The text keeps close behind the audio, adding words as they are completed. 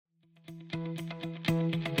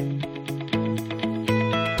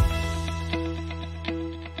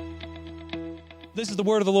This is the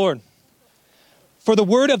word of the Lord. For the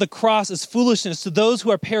word of the cross is foolishness to those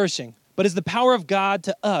who are perishing, but is the power of God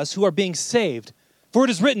to us who are being saved. For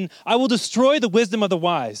it is written, I will destroy the wisdom of the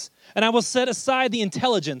wise, and I will set aside the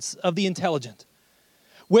intelligence of the intelligent.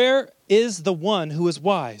 Where is the one who is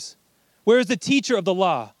wise? Where is the teacher of the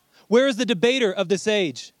law? Where is the debater of this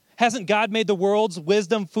age? Hasn't God made the world's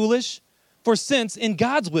wisdom foolish? For since in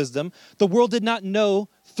God's wisdom, the world did not know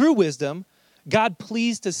through wisdom, God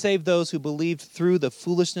pleased to save those who believed through the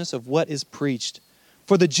foolishness of what is preached.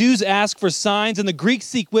 For the Jews ask for signs and the Greeks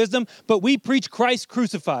seek wisdom, but we preach Christ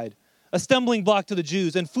crucified, a stumbling block to the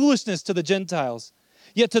Jews and foolishness to the Gentiles.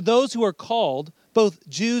 Yet to those who are called, both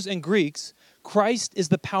Jews and Greeks, Christ is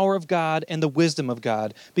the power of God and the wisdom of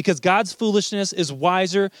God, because God's foolishness is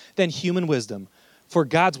wiser than human wisdom, for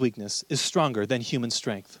God's weakness is stronger than human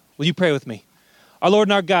strength. Will you pray with me? Our Lord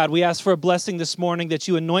and our God, we ask for a blessing this morning that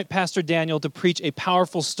you anoint Pastor Daniel to preach a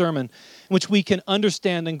powerful sermon in which we can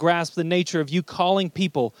understand and grasp the nature of you calling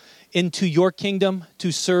people into your kingdom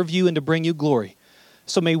to serve you and to bring you glory.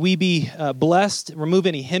 So may we be blessed, remove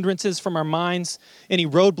any hindrances from our minds, any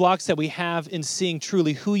roadblocks that we have in seeing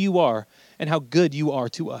truly who you are and how good you are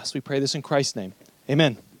to us. We pray this in Christ's name.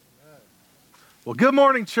 Amen. Well, good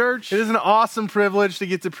morning, church. It is an awesome privilege to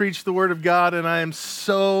get to preach the Word of God, and I am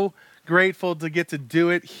so grateful to get to do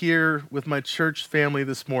it here with my church family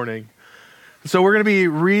this morning. So we're going to be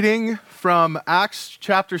reading from Acts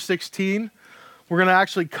chapter 16. We're going to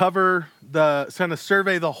actually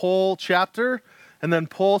survey the whole chapter and then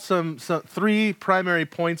pull some three primary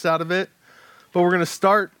points out of it. But we're going to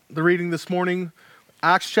start the reading this morning,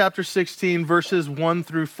 Acts chapter 16, verses 1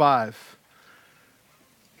 through 5.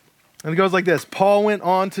 And it goes like this. Paul went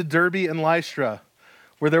on to Derbe and Lystra,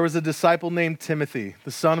 where there was a disciple named Timothy,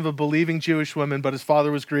 the son of a believing Jewish woman, but his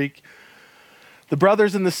father was Greek. The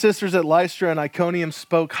brothers and the sisters at Lystra and Iconium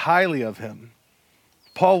spoke highly of him.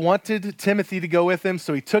 Paul wanted Timothy to go with him,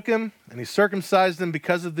 so he took him and he circumcised him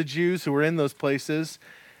because of the Jews who were in those places,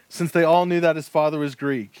 since they all knew that his father was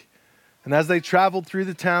Greek. And as they traveled through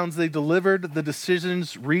the towns, they delivered the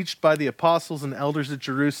decisions reached by the apostles and elders at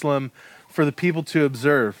Jerusalem for the people to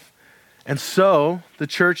observe. And so the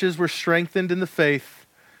churches were strengthened in the faith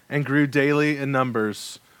and grew daily in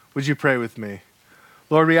numbers. Would you pray with me?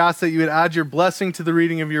 Lord, we ask that you would add your blessing to the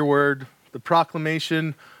reading of your word, the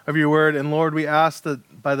proclamation of your word. And Lord, we ask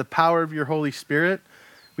that by the power of your Holy Spirit,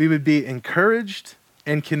 we would be encouraged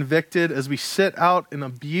and convicted as we sit out in a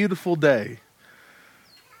beautiful day.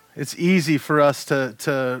 It's easy for us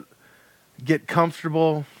to get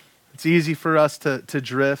comfortable. It's easy for us to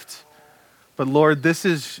drift. But Lord, this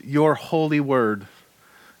is your holy word.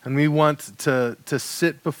 And we want to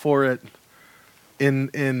sit before it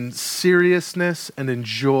in seriousness and in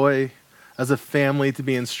joy as a family to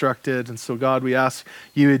be instructed. And so, God, we ask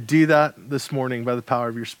you would do that this morning by the power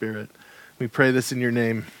of your Spirit. We pray this in your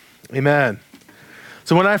name. Amen.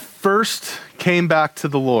 So when I first came back to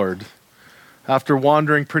the Lord, after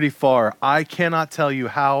wandering pretty far, I cannot tell you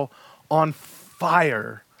how on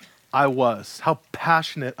fire I was, how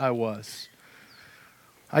passionate I was.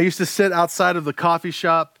 I used to sit outside of the coffee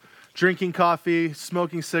shop, drinking coffee,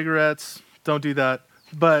 smoking cigarettes. Don't do that.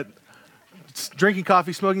 But drinking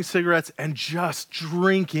coffee, smoking cigarettes, and just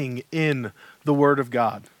drinking in the Word of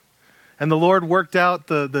God. And the Lord worked out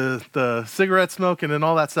the cigarette smoking and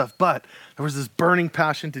all that stuff. But there was this burning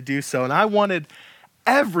passion to do so. And I wanted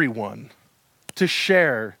everyone to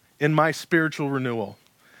share in my spiritual renewal.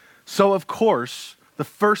 So, of course, the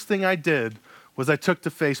first thing I did was I took to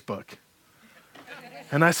Facebook.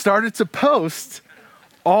 And I started to post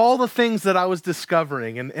all the things that I was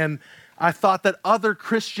discovering and I thought that other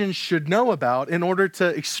Christians should know about in order to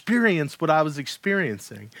experience what I was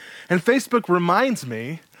experiencing. And Facebook reminds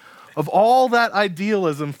me of all that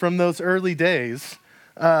idealism from those early days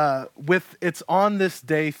with its On This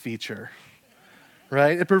Day feature,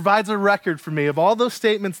 right? It provides a record for me of all those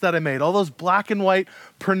statements that I made, all those black and white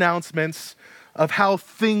pronouncements of how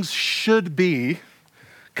things should be,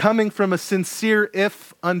 coming from a sincere,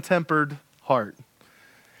 if untempered, heart.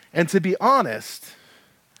 And to be honest,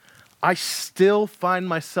 I still find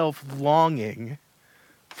myself longing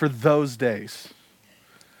for those days.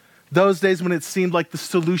 Those days when it seemed like the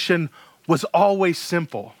solution was always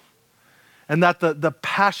simple and that the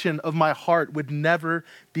passion of my heart would never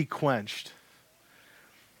be quenched.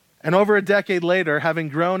 And over a decade later, having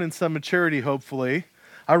grown in some maturity, hopefully,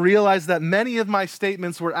 I realized that many of my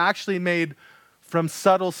statements were actually made from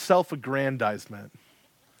subtle self-aggrandizement,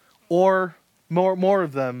 or more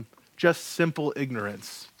of them, just simple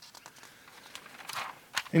ignorance.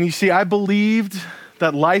 And you see, I believed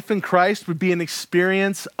that life in Christ would be an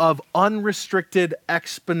experience of unrestricted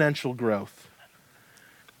exponential growth.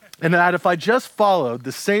 And that if I just followed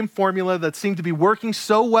the same formula that seemed to be working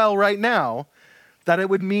so well right now, that it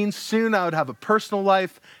would mean soon I would have a personal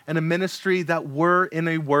life and a ministry that were, in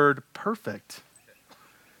a word, perfect.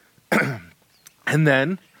 And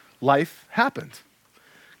then life happened.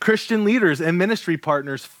 Christian leaders and ministry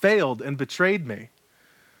partners failed and betrayed me.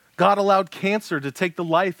 God allowed cancer to take the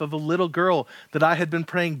life of a little girl that I had been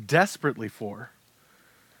praying desperately for.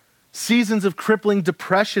 Seasons of crippling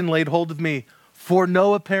depression laid hold of me for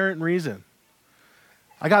no apparent reason.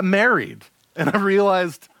 I got married, and I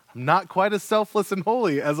realized I'm not quite as selfless and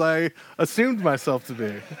holy as I assumed myself to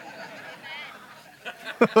be.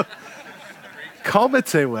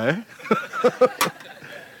 Calmete way.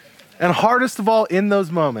 And hardest of all, in those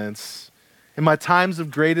moments, in my times of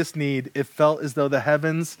greatest need, it felt as though the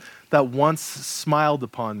heavens that once smiled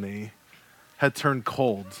upon me had turned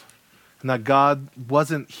cold, and that God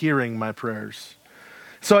wasn't hearing my prayers.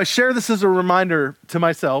 So I share this as a reminder to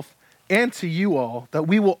myself and to you all that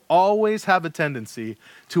we will always have a tendency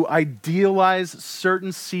to idealize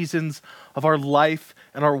certain seasons of our life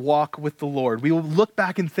and our walk with the Lord. We will look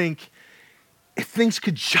back and think, if things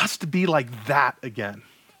could just be like that again,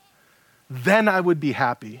 then I would be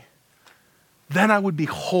happy. Then I would be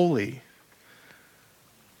holy.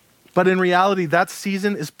 But in reality, that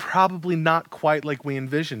season is probably not quite like we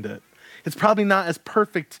envisioned it. It's probably not as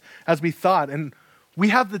perfect as we thought. And we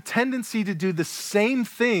have the tendency to do the same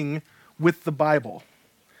thing with the Bible.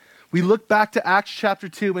 We look back to Acts chapter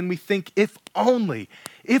 2 and we think, if only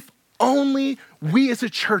we as a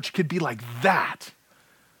church could be like that,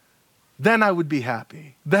 then I would be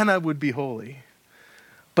happy. Then I would be holy.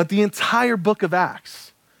 But the entire book of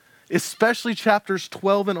Acts, especially chapters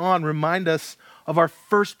 12 and on, remind us of our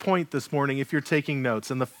first point this morning, if you're taking notes.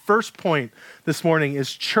 And the first point this morning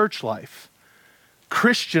is church life.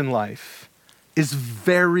 Christian life is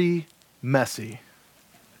very messy.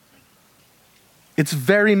 It's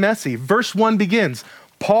very messy. Verse 1 begins,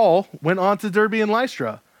 Paul went on to Derbe and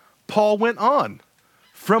Lystra. Paul went on.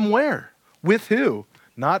 From where? With who?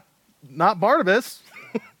 Not Barnabas.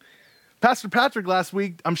 Pastor Patrick last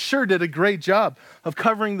week, I'm sure, did a great job of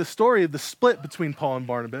covering the story of the split between Paul and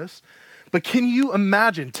Barnabas. But can you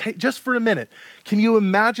imagine, just for a minute, can you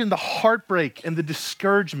imagine the heartbreak and the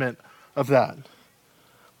discouragement of that?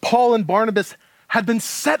 Paul and Barnabas had been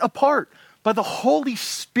set apart by the Holy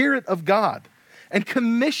Spirit of God and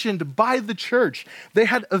commissioned by the church. They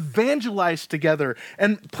had evangelized together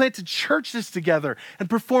and planted churches together and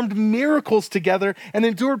performed miracles together and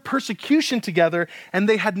endured persecution together. And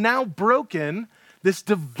they had now broken this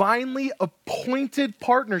divinely appointed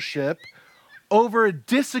partnership over a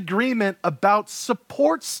disagreement about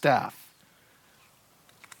support staff.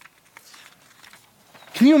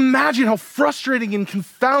 Can you imagine how frustrating and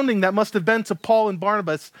confounding that must have been to Paul and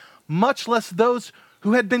Barnabas, much less those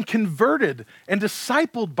who had been converted and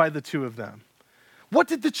discipled by the two of them? What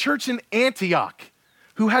did the church in Antioch,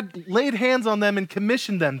 who had laid hands on them and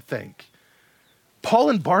commissioned them, think? Paul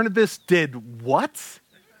and Barnabas did what?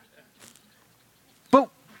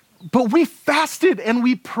 But we fasted and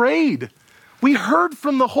we prayed. We heard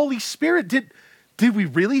from the Holy Spirit. Did we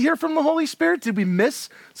really hear from the Holy Spirit? Did we miss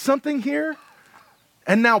something here?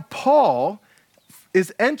 And now Paul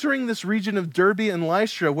is entering this region of Derbe and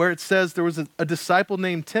Lystra where it says there was a disciple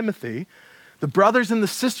named Timothy. The brothers and the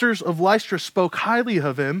sisters of Lystra spoke highly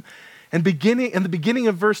of him. And the beginning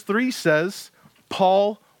of verse 3 says,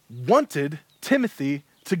 Paul wanted Timothy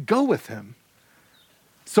to go with him.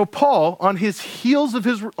 So Paul, on the heels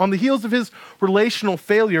of his relational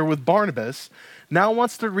failure with Barnabas, now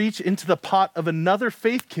wants to reach into the pot of another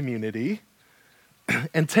faith community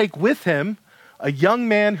and take with him a young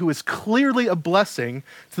man who is clearly a blessing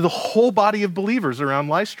to the whole body of believers around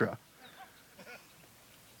Lystra.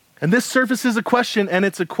 And this surfaces a question, and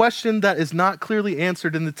it's a question that is not clearly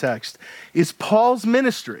answered in the text. Is Paul's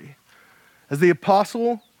ministry as the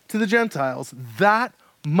apostle to the Gentiles that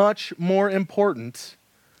much more important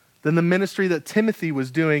than the ministry that Timothy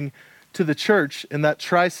was doing to the church in that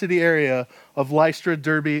Tri-City area of Lystra,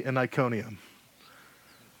 Derbe, and Iconium?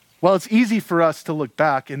 Well, it's easy for us to look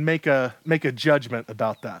back and make a judgment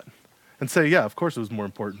about that and say, yeah, of course it was more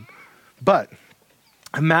important. But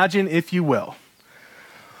imagine, if you will,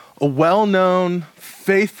 a well-known,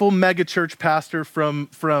 faithful megachurch pastor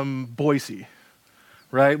from Boise,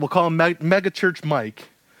 right? We'll call him Megachurch Mike,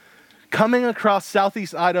 coming across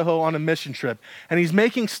Southeast Idaho on a mission trip. And he's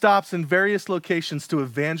making stops in various locations to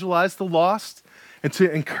evangelize the lost and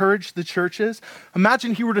to encourage the churches.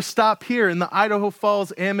 Imagine he were to stop here in the Idaho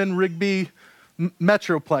Falls, Ammon-Rigby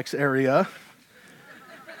Metroplex area,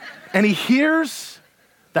 and he hears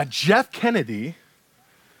that Jeff Kennedy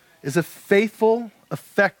is a faithful,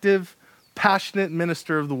 effective, passionate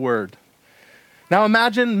minister of the word. Now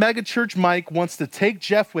imagine Megachurch Mike wants to take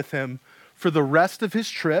Jeff with him for the rest of his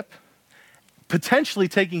trip, potentially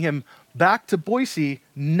taking him back to Boise,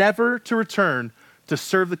 never to return to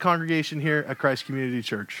serve the congregation here at Christ Community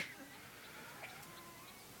Church.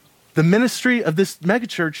 The ministry of this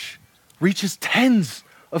megachurch reaches tens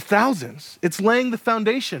of thousands. It's laying the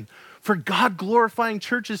foundation for God-glorifying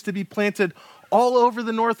churches to be planted all over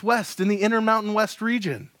the Northwest in the Intermountain West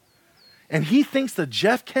region. And he thinks that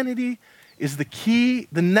Jeff Kennedy is the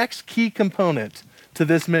next key component to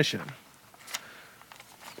this mission.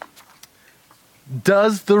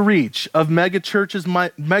 Does the reach of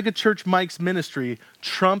Megachurch Mike's ministry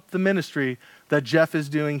trump the ministry that Jeff is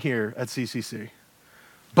doing here at CCC?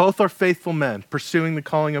 Both are faithful men pursuing the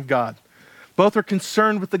calling of God. Both are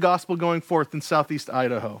concerned with the gospel going forth in Southeast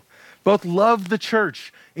Idaho. Both love the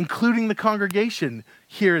church, including the congregation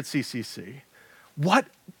here at CCC. What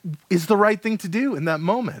is the right thing to do in that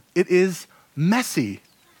moment? It is messy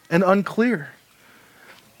and unclear.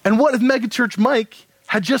 And what if Megachurch Mike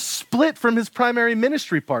had just split from his primary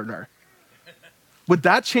ministry partner? Would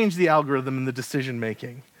that change the algorithm in the decision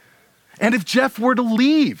making? And if Jeff were to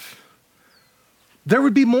leave, there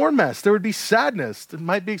would be more mess. There would be sadness. There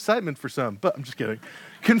might be excitement for some, but I'm just kidding.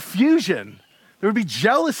 Confusion. There would be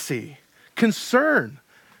jealousy, concern.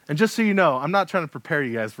 And just so you know, I'm not trying to prepare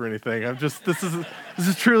you guys for anything. This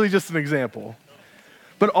is truly just an example.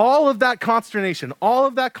 But all of that consternation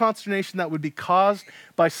that would be caused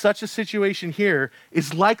by such a situation here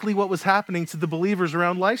is likely what was happening to the believers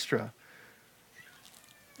around Lystra.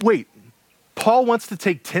 Wait, Paul wants to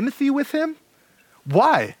take Timothy with him?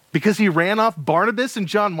 Why? Because he ran off Barnabas and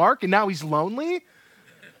John Mark and now he's lonely?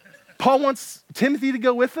 Paul wants Timothy to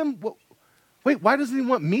go with him? Well, wait, why doesn't he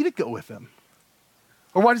want me to go with him?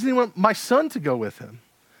 Or why doesn't he want my son to go with him?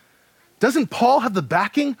 Doesn't Paul have the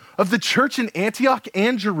backing of the church in Antioch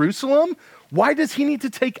and Jerusalem? Why does he need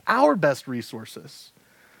to take our best resources?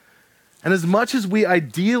 And as much as we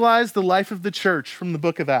idealize the life of the church from the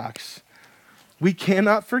book of Acts, we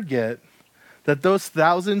cannot forget that those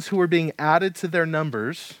thousands who were being added to their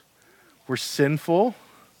numbers were sinful,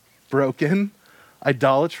 broken,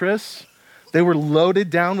 idolatrous. They were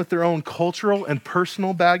loaded down with their own cultural and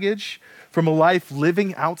personal baggage from a life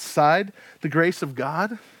living outside the grace of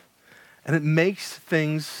God. And it makes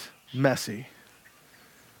things messy.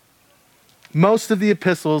 Most of the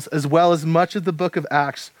epistles, as well as much of the book of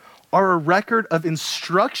Acts, are a record of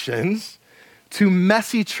instructions to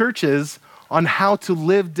messy churches on how to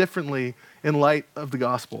live differently in light of the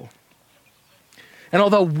gospel. And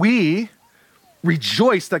although we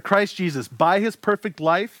rejoice that Christ Jesus, by his perfect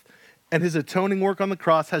life and his atoning work on the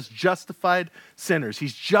cross, has justified sinners,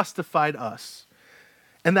 he's justified us,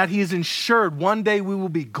 and that he has ensured one day we will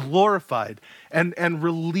be glorified and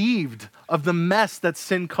relieved of the mess that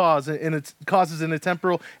sin causes in a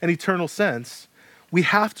temporal and eternal sense, we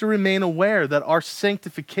have to remain aware that our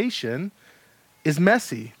sanctification is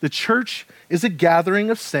messy. The church is a gathering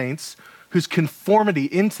of saints whose conformity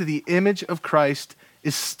into the image of Christ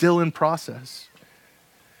is still in process.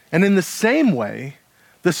 And in the same way,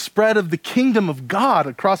 the spread of the kingdom of God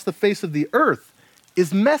across the face of the earth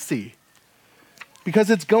is messy, because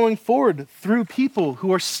it's going forward through people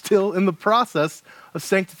who are still in the process of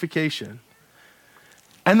sanctification.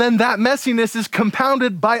 And then that messiness is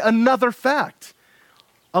compounded by another fact: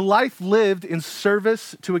 a life lived in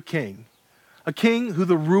service to a king who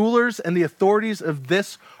the rulers and the authorities of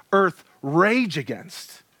this earth rage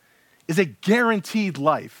against, is a guaranteed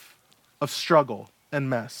life of struggle and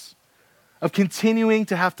mess, of continuing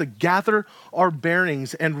to have to gather our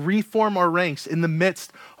bearings and reform our ranks in the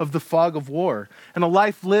midst of the fog of war. And a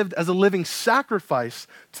life lived as a living sacrifice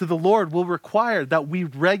to the Lord will require that we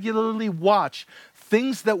regularly watch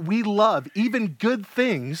things that we love, even good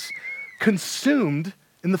things, consumed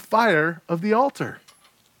in the fire of the altar.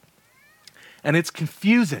 And it's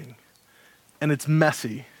confusing and it's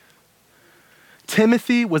messy.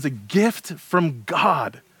 Timothy was a gift from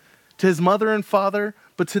God to his mother and father,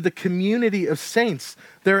 but to the community of saints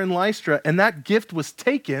there in Lystra. And that gift was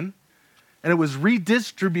taken and it was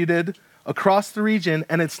redistributed across the region.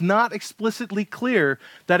 And it's not explicitly clear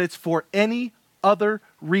that it's for any other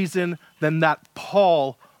reason than that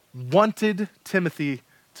Paul wanted Timothy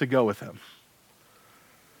to go with him.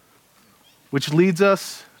 Which leads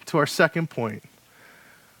us to our second point.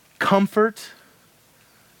 Comfort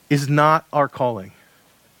is not our calling.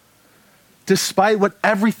 Despite what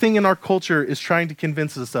everything in our culture is trying to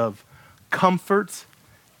convince us of, comfort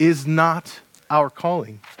is not our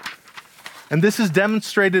calling. And this is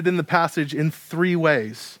demonstrated in the passage in three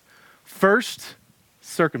ways. First,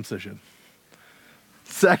 circumcision.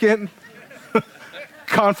 Second,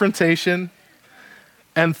 confrontation.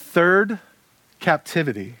 And third,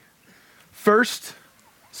 captivity. First,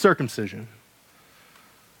 circumcision.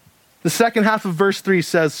 The second half of verse 3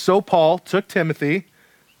 says, "So Paul took Timothy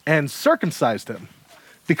and circumcised him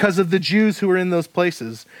because of the Jews who were in those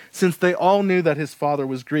places, since they all knew that his father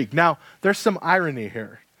was Greek." Now, there's some irony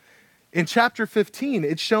here. In chapter 15,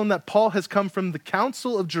 it's shown that Paul has come from the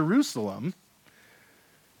Council of Jerusalem,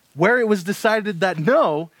 where it was decided that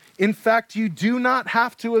no, in fact, you do not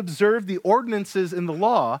have to observe the ordinances in the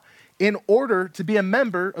law in order to be a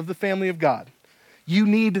member of the family of God. You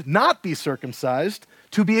need not be circumcised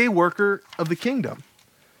to be a worker of the kingdom.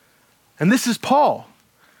 And this is Paul,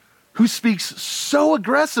 who speaks so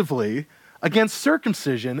aggressively against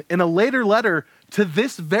circumcision in a later letter to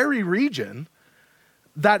this very region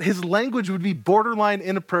that his language would be borderline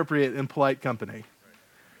inappropriate in polite company.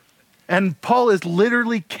 And Paul is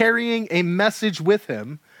literally carrying a message with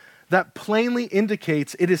him that plainly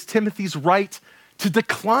indicates it is Timothy's right to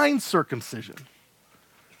decline circumcision.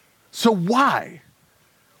 So why?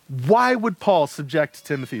 Why would Paul subject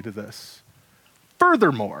Timothy to this?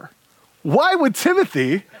 Furthermore, why would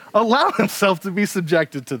Timothy allow himself to be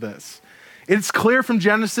subjected to this? It's clear from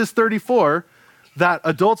Genesis 34 that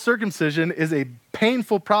adult circumcision is a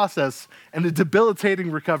painful process and a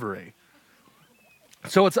debilitating recovery.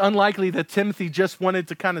 So it's unlikely that Timothy just wanted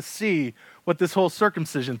to kind of see what this whole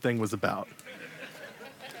circumcision thing was about.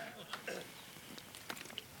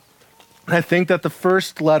 I think that the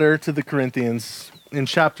first letter to the Corinthians in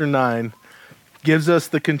chapter 9 gives us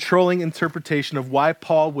the controlling interpretation of why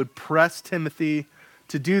Paul would press Timothy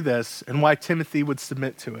to do this and why Timothy would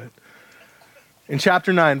submit to it. In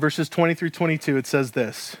chapter 9, verses 20 through 22, it says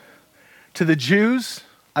this: "To the Jews,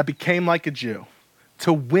 I became like a Jew,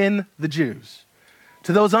 to win the Jews.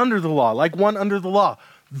 To those under the law, like one under the law,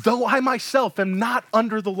 though I myself am not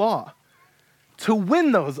under the law, to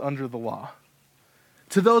win those under the law.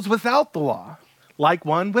 To those without the law, like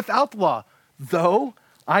one without the law, though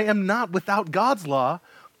I am not without God's law,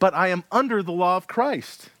 but I am under the law of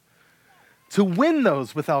Christ. To win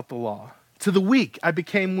those without the law. To the weak, I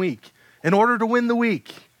became weak. In order to win the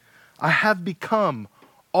weak, I have become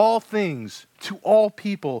all things to all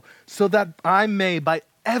people, so that I may, by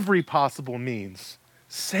every possible means,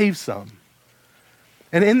 save some."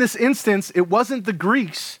 And in this instance, it wasn't the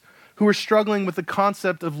Greeks who were struggling with the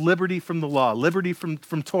concept of liberty from the law, liberty from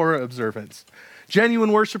Torah observance.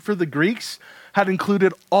 Genuine worship for the Greeks had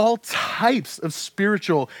included all types of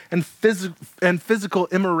spiritual and physical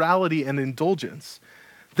immorality and indulgence.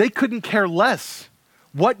 They couldn't care less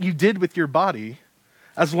what you did with your body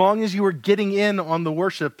as long as you were getting in on the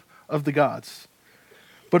worship of the gods.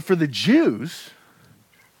 But for the Jews,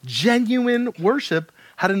 genuine worship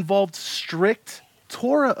had involved strict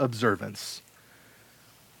Torah observance.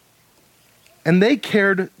 And they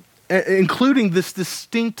cared, including this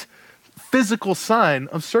distinct physical sign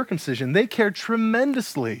of circumcision, they cared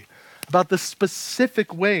tremendously about the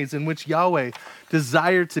specific ways in which Yahweh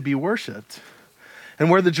desired to be worshiped. And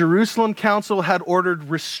where the Jerusalem Council had ordered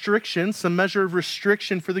restriction, some measure of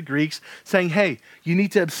restriction for the Greeks, saying, hey, you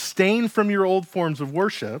need to abstain from your old forms of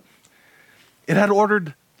worship, it had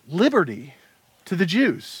ordered liberty to the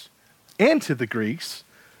Jews and to the Greeks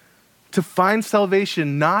to find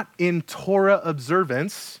salvation not in Torah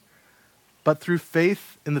observance, but through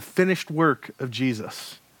faith in the finished work of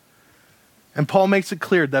Jesus. And Paul makes it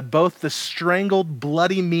clear that both the strangled,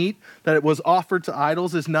 bloody meat that it was offered to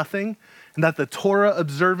idols is nothing, and that the Torah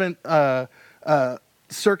observant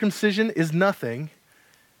circumcision is nothing.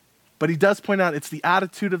 But he does point out it's the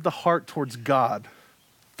attitude of the heart towards God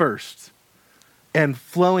first. And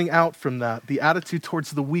flowing out from that, the attitude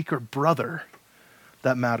towards the weaker brother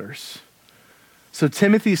that matters. So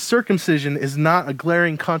Timothy's circumcision is not a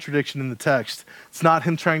glaring contradiction in the text. It's not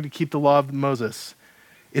him trying to keep the law of Moses.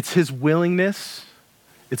 It's his willingness.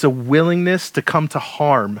 It's a willingness to come to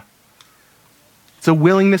harm. It's a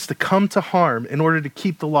willingness to come to harm in order to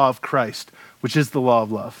keep the law of Christ, which is the law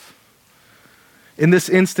of love. In this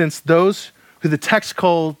instance, those who the text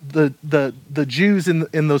call the Jews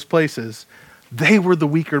in those places, they were the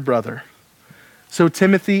weaker brother. So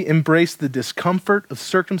Timothy embraced the discomfort of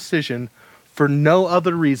circumcision for no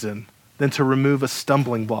other reason than to remove a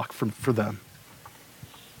stumbling block for them.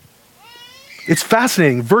 It's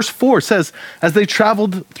fascinating. Verse 4 says, as they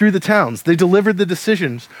traveled through the towns, they delivered the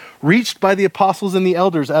decisions reached by the apostles and the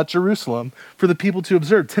elders at Jerusalem for the people to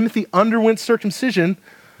observe. Timothy underwent circumcision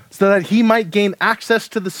so that he might gain access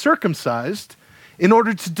to the circumcised in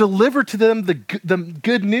order to deliver to them the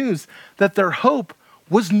good news that their hope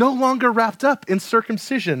was no longer wrapped up in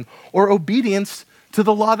circumcision or obedience to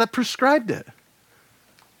the law that prescribed it.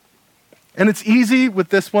 And it's easy with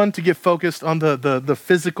this one to get focused on the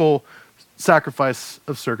physical sacrifice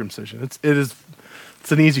of circumcision.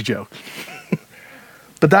 It's an easy joke.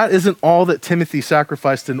 But that isn't all that Timothy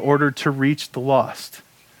sacrificed in order to reach the lost.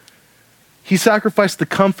 He sacrificed the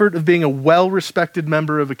comfort of being a well-respected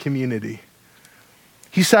member of a community.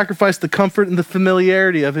 He sacrificed the comfort and the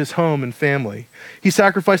familiarity of his home and family. He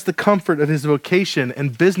sacrificed the comfort of his vocation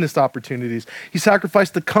and business opportunities. He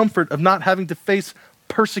sacrificed the comfort of not having to face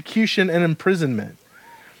persecution and imprisonment.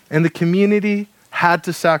 And the community had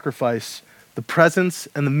to sacrifice the presence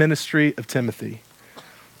and the ministry of Timothy.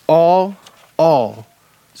 All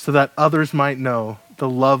so that others might know the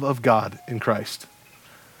love of God in Christ.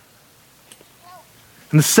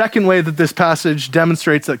 And the second way that this passage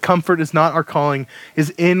demonstrates that comfort is not our calling is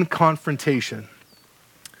in confrontation.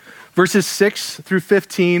 Verses 6 through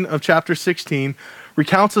 15 of chapter 16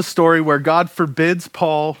 recounts a story where God forbids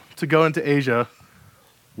Paul to go into Asia,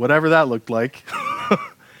 whatever that looked like.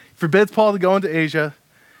 Forbids Paul to go into Asia,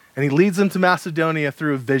 and he leads him to Macedonia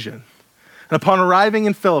through a vision. And upon arriving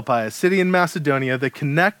in Philippi, a city in Macedonia, they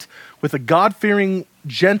connect with a God-fearing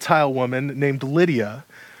Gentile woman named Lydia,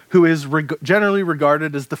 who is generally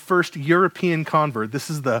regarded as the first European convert. This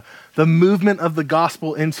is the movement of the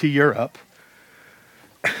gospel into Europe.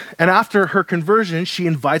 And after her conversion, she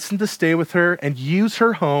invites him to stay with her and use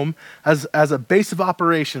her home as a base of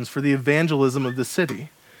operations for the evangelism of the city.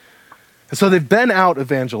 And so they've been out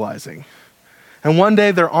evangelizing. And one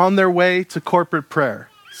day they're on their way to corporate prayer.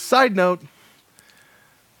 Side note,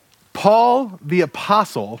 Paul the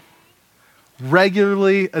apostle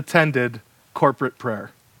regularly attended corporate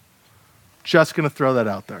prayer. Just going to throw that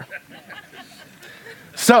out there.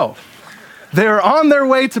 So, they're on their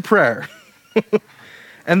way to prayer.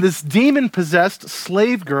 And this demon-possessed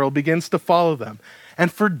slave girl begins to follow them.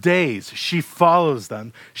 And for days, she follows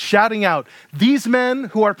them, shouting out, "These men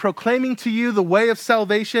who are proclaiming to you the way of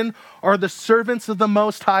salvation are the servants of the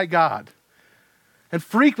Most High God." And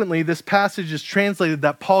frequently, this passage is translated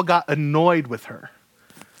that Paul got annoyed with her.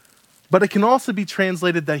 But it can also be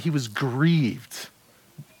translated that he was grieved.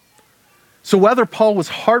 So whether Paul was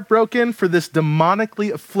heartbroken for this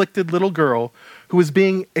demonically afflicted little girl who was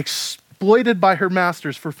being exploited by her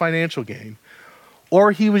masters for financial gain,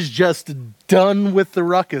 or he was just done with the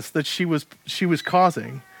ruckus that she was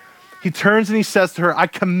causing, he turns and he says to her, "I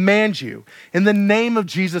command you in the name of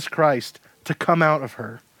Jesus Christ to come out of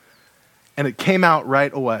her." And it came out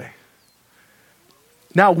right away.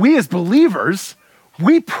 Now, we as believers,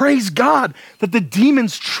 we praise God that the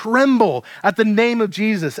demons tremble at the name of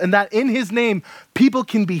Jesus and that in his name, people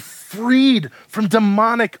can be freed from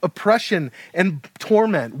demonic oppression and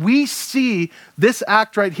torment. We see this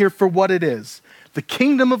act right here for what it is: the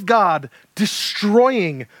kingdom of God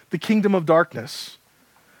destroying the kingdom of darkness.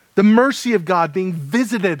 The mercy of God being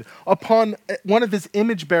visited upon one of his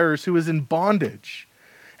image bearers who is in bondage.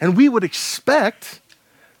 And we would expect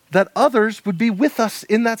that others would be with us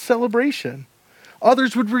in that celebration.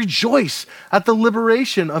 Others would rejoice at the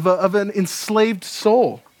liberation of an enslaved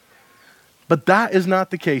soul. But that is not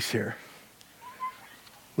the case here.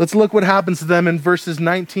 Let's look what happens to them in verses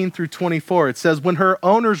 19 through 24. It says, when her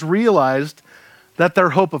owners realized that their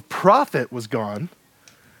hope of profit was gone,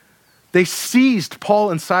 they seized Paul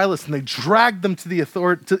and Silas and they dragged them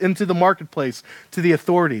into the marketplace to the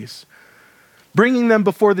authorities. Bringing them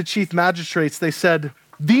before the chief magistrates, they said,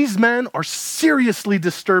 "These men are seriously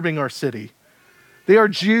disturbing our city. They are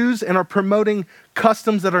Jews and are promoting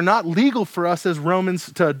customs that are not legal for us as Romans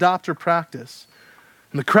to adopt or practice."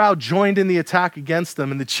 And the crowd joined in the attack against them,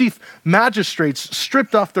 and the chief magistrates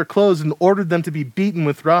stripped off their clothes and ordered them to be beaten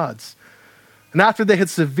with rods. And after they had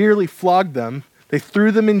severely flogged them, they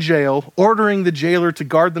threw them in jail, ordering the jailer to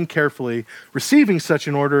guard them carefully. Receiving such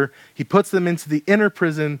an order, he puts them into the inner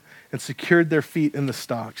prison and secured their feet in the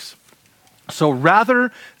stocks. So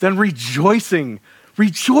rather than rejoicing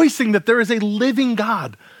that there is a living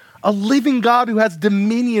God who has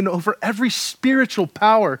dominion over every spiritual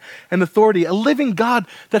power and authority, a living God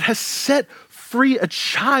that has set free a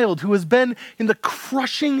child who has been in the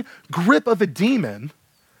crushing grip of a demon,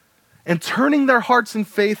 and turning their hearts in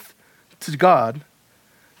faith to God,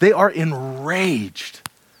 they are enraged.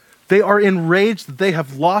 They are enraged that they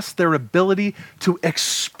have lost their ability to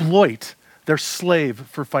exploit their slave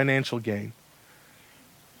for financial gain,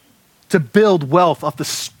 to build wealth off the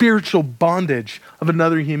spiritual bondage of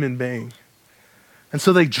another human being. And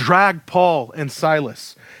so they drag Paul and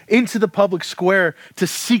Silas into the public square to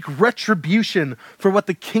seek retribution for what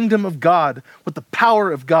the kingdom of God, what the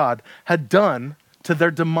power of God had done to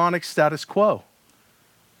their demonic status quo.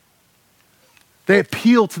 They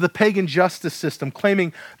appeal to the pagan justice system,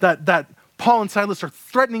 claiming that Paul and Silas are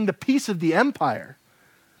threatening the peace of the empire.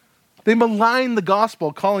 They malign the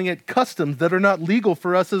gospel, calling it customs that are not legal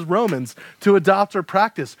for us as Romans to adopt or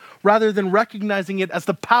practice, rather than recognizing it as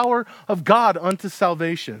the power of God unto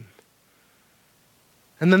salvation.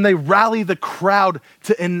 And then they rally the crowd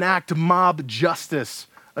to enact mob justice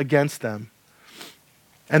against them.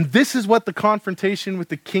 And this is what the confrontation with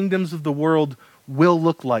the kingdoms of the world will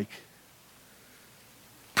look like.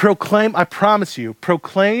 Proclaim, I promise you,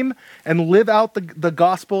 proclaim and live out the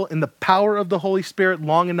gospel in the power of the Holy Spirit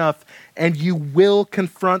long enough, and you will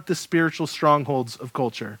confront the spiritual strongholds of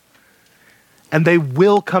culture. And they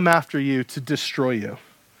will come after you to destroy you,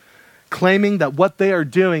 claiming that what they are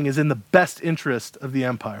doing is in the best interest of the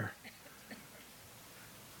empire.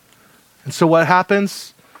 And so what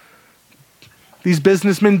happens? These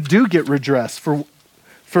businessmen do get redress for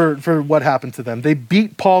what happened to them. They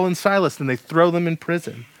beat Paul and Silas and they throw them in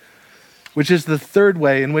prison, which is the third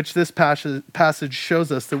way in which this passage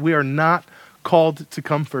shows us that we are not called to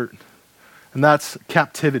comfort, and that's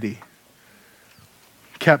captivity.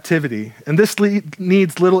 Captivity. And this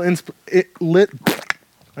needs little I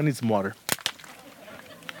need some water.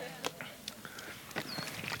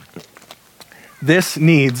 This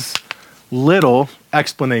needs little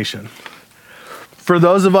explanation. For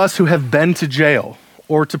those of us who have been to jail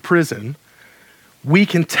or to prison, we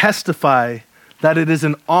can testify that it is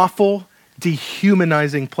an awful,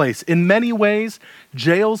 dehumanizing place. In many ways,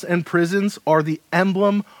 jails and prisons are the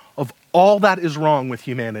emblem of all that is wrong with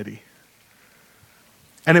humanity.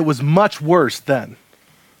 And it was much worse then.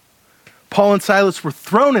 Paul and Silas were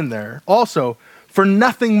thrown in there also for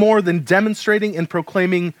nothing more than demonstrating and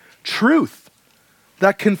proclaiming truth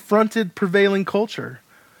that confronted prevailing culture.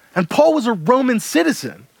 And Paul was a Roman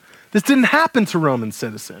citizen. This didn't happen to Roman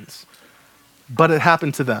citizens, but it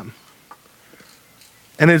happened to them.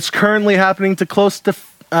 And it's currently happening to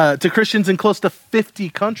Christians in close to 50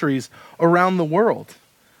 countries around the world.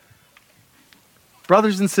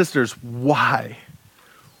 Brothers and sisters, why?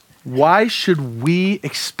 Why should we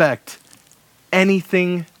expect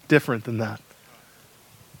anything different than that?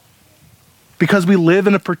 Because we live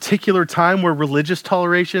in a particular time where religious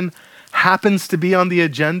toleration happens to be on the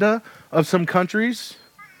agenda of some countries?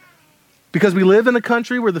 Because we live in a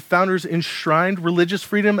country where the founders enshrined religious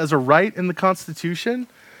freedom as a right in the Constitution?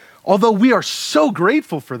 Although we are so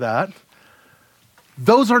grateful for that,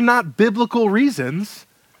 those are not biblical reasons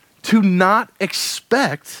to not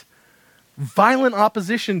expect violent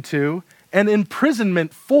opposition to and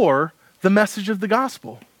imprisonment for the message of the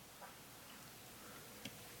gospel.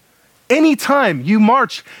 Anytime you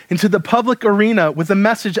march into the public arena with a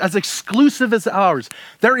message as exclusive as ours,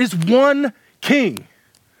 there is one king.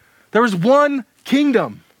 There is one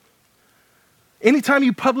kingdom. Anytime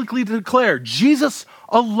you publicly declare Jesus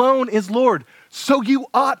alone is Lord, so you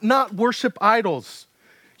ought not worship idols.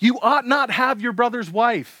 You ought not have your brother's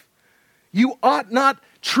wife. You ought not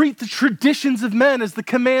treat the traditions of men as the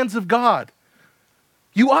commands of God.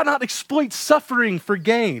 You ought not exploit suffering for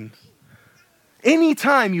gain.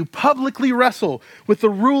 Anytime you publicly wrestle with the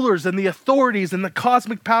rulers and the authorities and the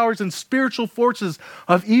cosmic powers and spiritual forces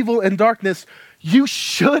of evil and darkness, you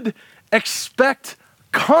should expect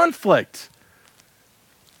conflict,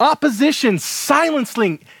 opposition,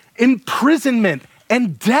 silencing, imprisonment,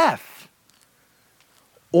 and death.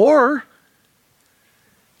 Or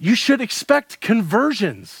you should expect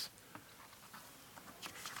conversions.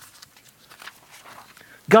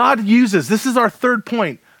 God uses, this is our third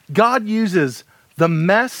point, God uses the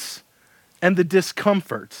mess and the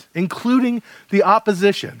discomfort, including the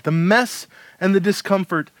opposition, the mess and the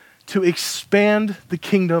discomfort, to expand the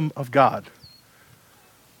kingdom of God.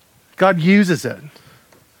 God uses it.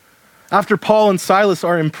 After Paul and Silas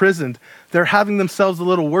are imprisoned, they're having themselves a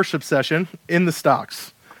little worship session in the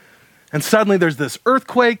stocks. And suddenly there's this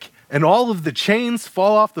earthquake and all of the chains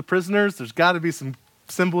fall off the prisoners. There's got to be some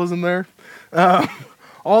symbolism there.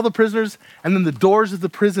 All the prisoners, and then the doors of the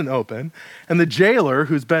prison open, and the jailer,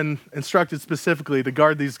 who's been instructed specifically to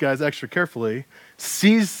guard these guys extra carefully,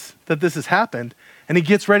 sees that this has happened, and he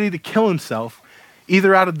gets ready to kill himself,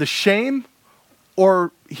 either out of the shame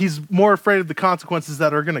or he's more afraid of the consequences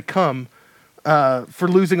that are going to come for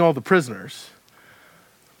losing all the prisoners.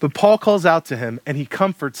 But Paul calls out to him, and he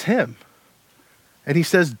comforts him. And he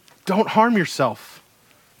says, don't harm yourself.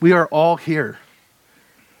 We are all here.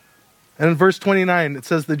 And in verse 29, it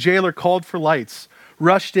says, the jailer called for lights,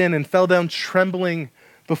 rushed in, and fell down trembling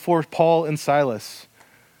before Paul and Silas.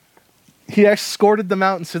 He escorted them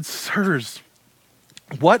out and said, sirs,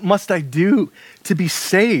 what must I do to be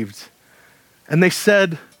saved? And they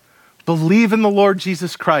said, believe in the Lord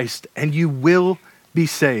Jesus Christ, and you will be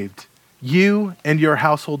saved, you and your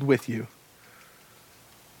household with you.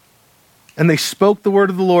 And they spoke the word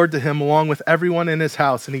of the Lord to him along with everyone in his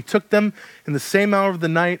house. And he took them in the same hour of the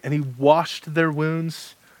night and he washed their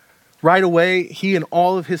wounds. Right away, he and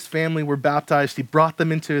all of his family were baptized. He brought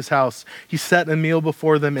them into his house. He set a meal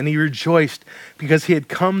before them and he rejoiced because he had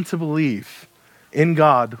come to believe in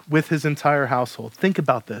God with his entire household. Think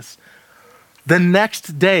about this. The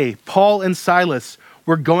next day, Paul and Silas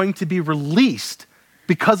were going to be released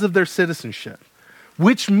because of their citizenship,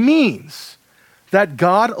 which means that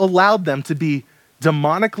God allowed them to be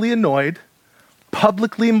demonically annoyed,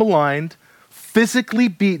 publicly maligned, physically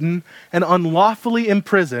beaten, and unlawfully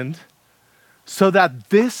imprisoned, so that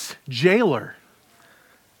this jailer,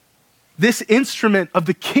 this instrument of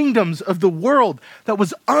the kingdoms of the world that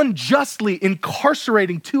was unjustly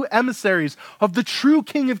incarcerating two emissaries of the true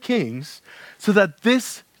King of Kings, so that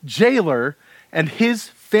this jailer and his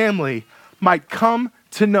family might come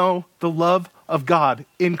to know the love of God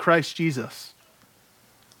in Christ Jesus.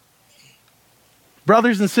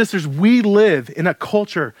 Brothers and sisters, we live in a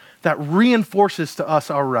culture that reinforces to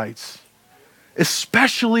us our rights,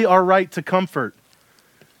 especially our right to comfort.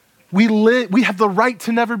 We have the right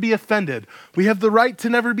to never be offended. We have the right to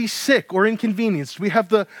never be sick or inconvenienced. We have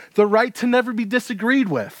the right to never be disagreed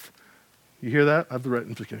with. You hear that? I have the right.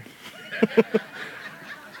 I'm just kidding.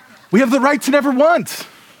 We have the right to never want.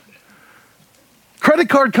 Credit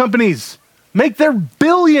card companies make their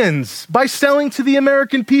billions by selling to the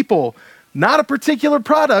American people not a particular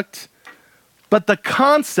product, but the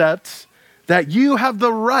concept that you have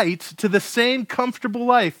the right to the same comfortable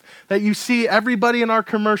life that you see everybody in our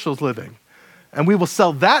commercials living. And we will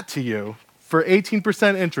sell that to you for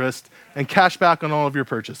 18% interest and cash back on all of your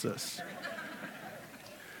purchases.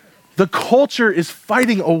 The culture is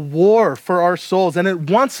fighting a war for our souls, and it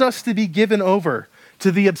wants us to be given over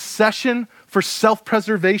to the obsession for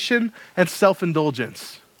self-preservation and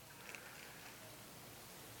self-indulgence.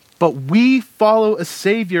 But we follow a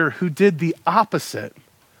Savior who did the opposite.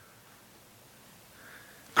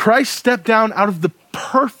 Christ stepped down out of the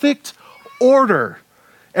perfect order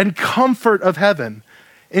and comfort of heaven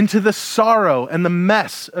into the sorrow and the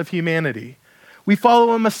mess of humanity. We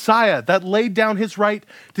follow a Messiah that laid down his right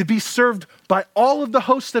to be served by all of the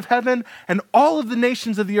hosts of heaven and all of the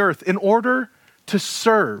nations of the earth in order to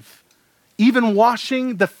serve, even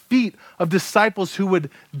washing the feet of disciples who would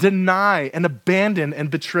deny and abandon and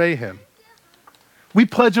betray him. We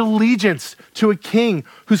pledge allegiance to a king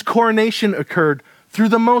whose coronation occurred through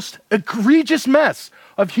the most egregious mess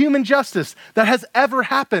of human justice that has ever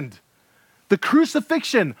happened. The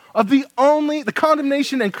crucifixion of the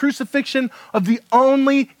condemnation and crucifixion of the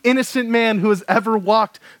only innocent man who has ever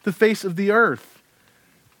walked the face of the earth.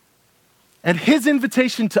 And his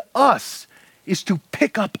invitation to us is to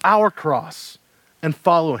pick up our cross and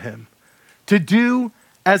follow him, to do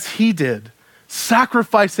as he did,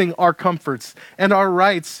 sacrificing our comforts and our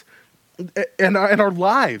rights and our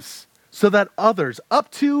lives so that others,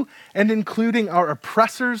 up to and including our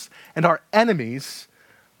oppressors and our enemies,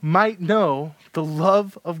 might know the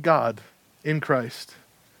love of God in Christ.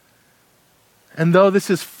 And though this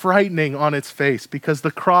is frightening on its face because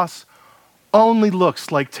the cross only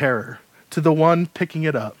looks like terror to the one picking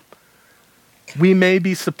it up, we may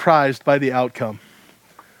be surprised by the outcome.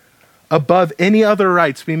 Above any other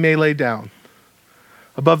rights we may lay down,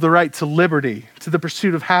 above the right to liberty, to the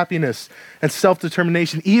pursuit of happiness and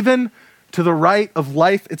self-determination, even to the right of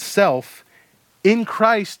life itself, in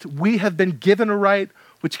Christ we have been given a right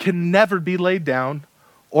which can never be laid down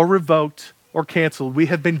or revoked or canceled. We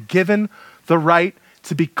have been given the right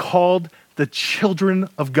to be called the children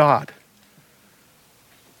of God.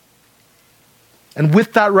 And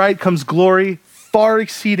with that right comes glory far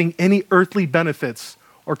exceeding any earthly benefits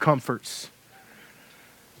or comforts.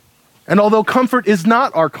 And although comfort is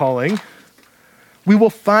not our calling, we will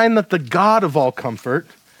find that the God of all comfort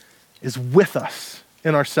is with us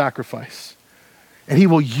in our sacrifice. And he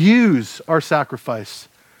will use our sacrifice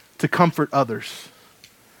to comfort others.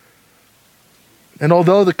 And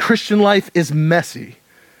although the Christian life is messy,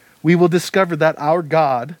 we will discover that our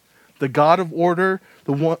God, the God of order,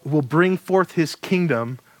 will bring forth his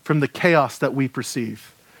kingdom from the chaos that we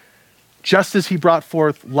perceive, just as he brought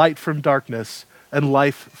forth light from darkness and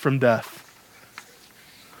life from death.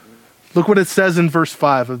 Look what it says in verse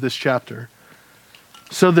 5 of this chapter.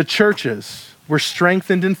 So the churches were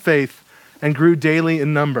strengthened in faith and grew daily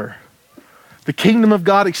in number. The kingdom of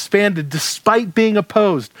God expanded despite being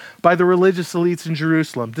opposed by the religious elites in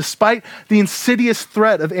Jerusalem, despite the insidious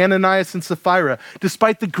threat of Ananias and Sapphira,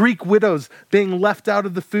 despite the Greek widows being left out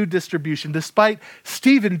of the food distribution, despite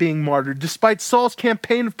Stephen being martyred, despite Saul's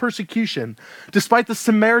campaign of persecution, despite the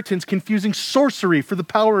Samaritans confusing sorcery for the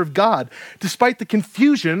power of God, despite the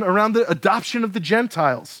confusion around the adoption of the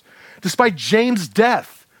Gentiles, despite James'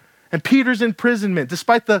 death and Peter's imprisonment,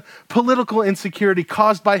 despite the political insecurity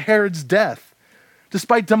caused by Herod's death,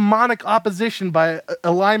 despite demonic opposition by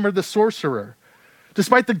Elymer the sorcerer,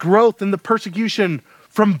 despite the growth and the persecution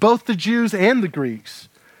from both the Jews and the Greeks,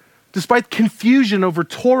 despite confusion over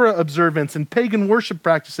Torah observance and pagan worship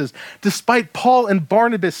practices, despite Paul and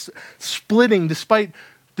Barnabas splitting, despite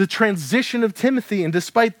the transition of Timothy, and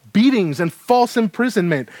despite beatings and false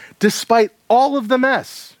imprisonment, despite all of the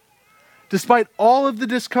mess, despite all of the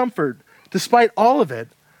discomfort, despite all of it,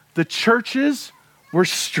 the churches were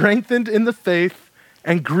strengthened in the faith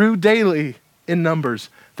and grew daily in numbers.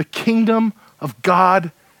 The kingdom of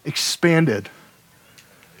God expanded.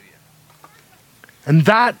 And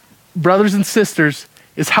that, brothers and sisters,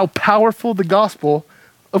 is how powerful the gospel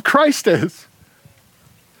of Christ is.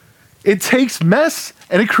 It takes mess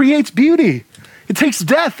and it creates beauty. It takes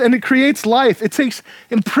death and it creates life. It takes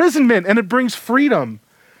imprisonment and it brings freedom.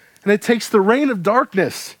 And it takes the reign of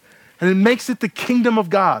darkness and it makes it the kingdom of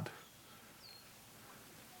God.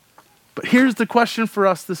 But here's the question for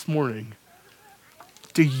us this morning.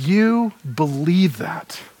 Do you believe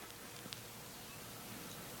that?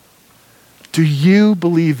 Do you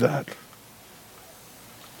believe that?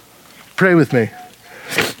 Pray with me.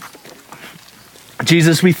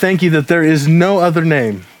 Jesus, we thank you that there is no other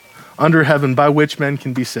name under heaven by which men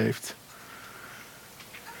can be saved.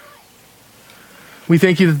 We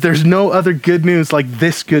thank you that there's no other good news like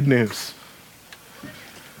this good news.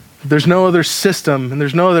 There's no other system and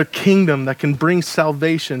there's no other kingdom that can bring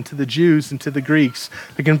salvation to the Jews and to the Greeks,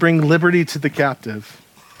 that can bring liberty to the captive.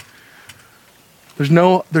 There's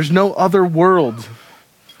no other world.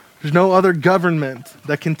 There's no other government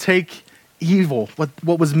that can take evil,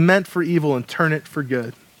 what was meant for evil, and turn it for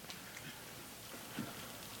good.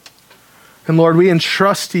 And Lord, we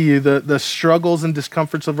entrust to you the struggles and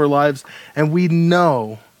discomforts of our lives, and we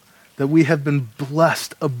know that we have been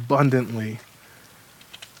blessed abundantly.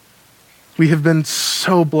 We have been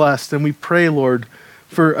so blessed, and we pray, Lord,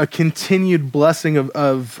 for a continued blessing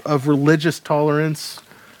of religious tolerance.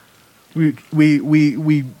 We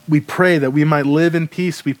pray that we might live in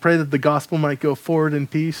peace. We pray that the gospel might go forward in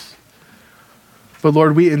peace. But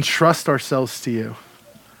Lord, we entrust ourselves to you.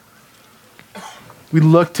 We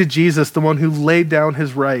look to Jesus, the one who laid down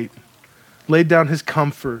his right, laid down his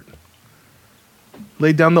comfort,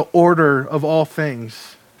 laid down the order of all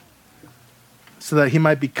things, so that he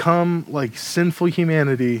might become like sinful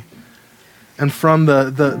humanity, and from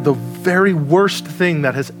the very worst thing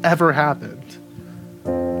that has ever happened,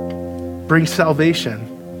 bring salvation.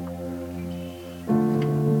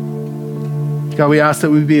 God, we ask that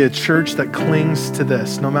we be a church that clings to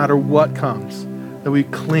this, no matter what comes, that we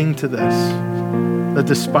cling to this, that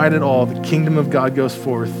despite it all, the kingdom of God goes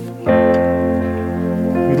forth.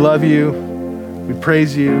 We love you. We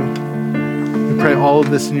praise you. We pray all of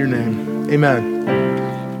this in your name.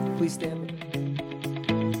 Amen. Please stand.